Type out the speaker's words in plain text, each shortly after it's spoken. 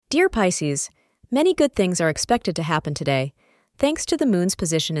Dear Pisces, many good things are expected to happen today, thanks to the moon's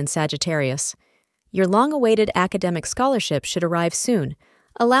position in Sagittarius. Your long-awaited academic scholarship should arrive soon,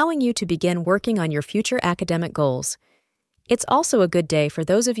 allowing you to begin working on your future academic goals. It's also a good day for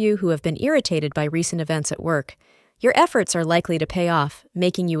those of you who have been irritated by recent events at work. Your efforts are likely to pay off,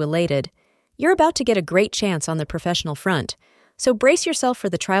 making you elated. You're about to get a great chance on the professional front, so brace yourself for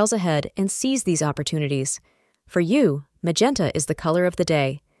the trials ahead and seize these opportunities. For you, magenta is the color of the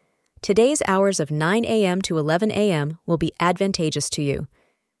day. Today's hours of 9 a.m. to 11 a.m. will be advantageous to you.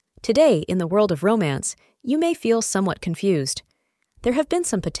 Today, in the world of romance, you may feel somewhat confused. There have been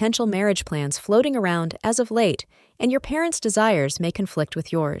some potential marriage plans floating around as of late, and your parents' desires may conflict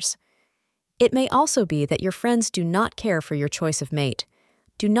with yours. It may also be that your friends do not care for your choice of mate.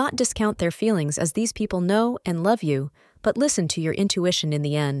 Do not discount their feelings, as these people know and love you, but listen to your intuition in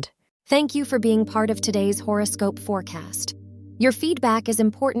the end. Thank you for being part of today's horoscope forecast. Your feedback is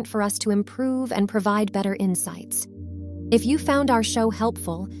important for us to improve and provide better insights. If you found our show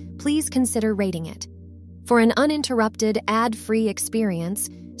helpful, please consider rating it. For an uninterrupted, ad-free experience,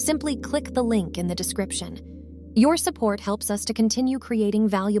 simply click the link in the description. Your support helps us to continue creating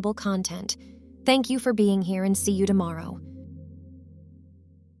valuable content. Thank you for being here and see you tomorrow.